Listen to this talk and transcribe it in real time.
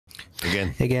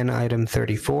Again, item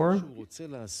 34.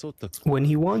 When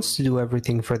he wants to do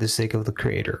everything for the sake of the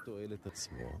Creator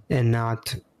and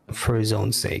not for his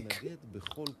own sake.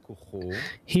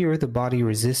 Here, the body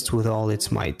resists with all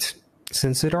its might,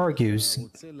 since it argues,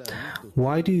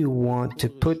 "Why do you want to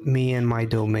put me and my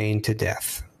domain to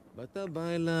death?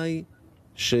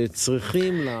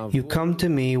 You come to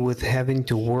me with having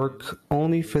to work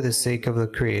only for the sake of the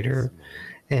Creator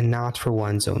and not for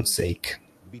one's own sake."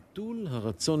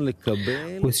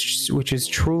 Which is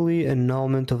truly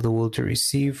annulment of the will to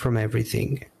receive from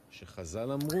everything.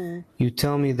 You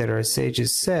tell me that our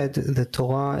sages said the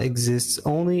Torah exists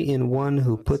only in one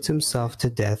who puts himself to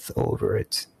death over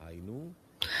it.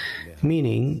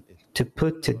 Meaning, to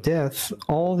put to death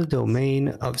all the domain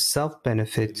of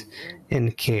self-benefit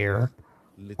and care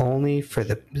only for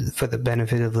the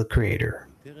benefit of the Creator.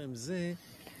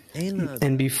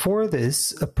 And before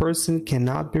this, a person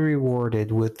cannot be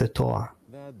rewarded with the Torah.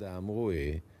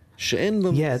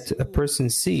 Yet, a person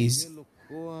sees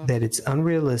that it's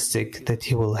unrealistic that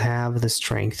he will have the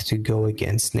strength to go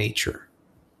against nature.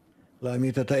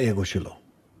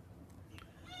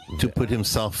 To put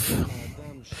himself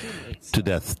to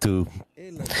death,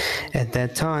 At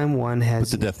that time, one has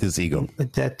put to death his ego.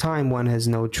 At that time, one has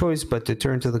no choice but to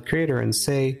turn to the Creator and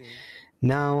say,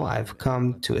 "Now I've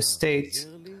come to a state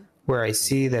where I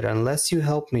see that unless you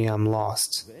help me, I'm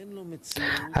lost.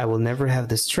 I will never have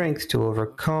the strength to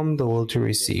overcome the will to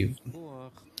receive,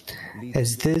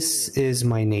 as this is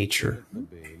my nature.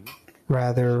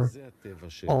 Rather,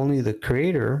 only the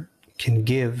Creator can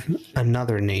give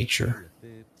another nature."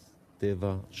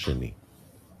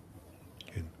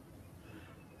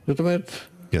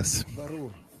 Yes.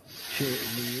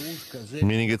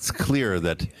 Meaning it's clear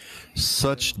that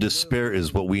such despair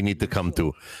is what we need to come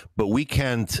to. But we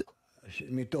can't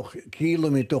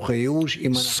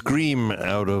scream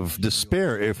out of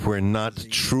despair if we're not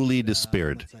truly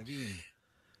despaired.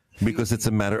 Because it's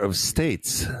a matter of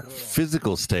states,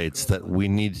 physical states that they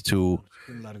need to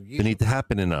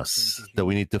happen in us, that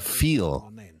we need to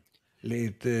feel,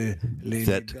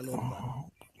 that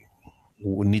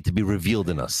need to be revealed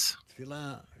in us.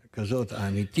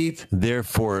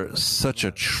 Therefore, such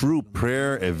a true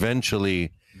prayer,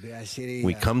 eventually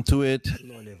we come to it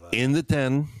in the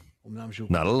 10,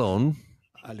 not alone,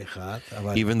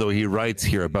 even though he writes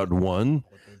here about one,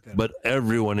 but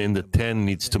everyone in the 10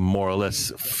 needs to more or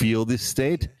less feel this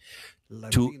state,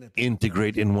 to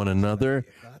integrate in one another,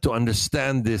 to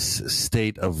understand this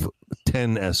state of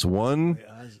 10 as one,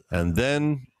 and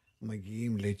then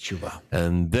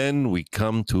we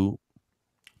come to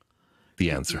the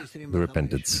answer, the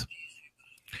repentance.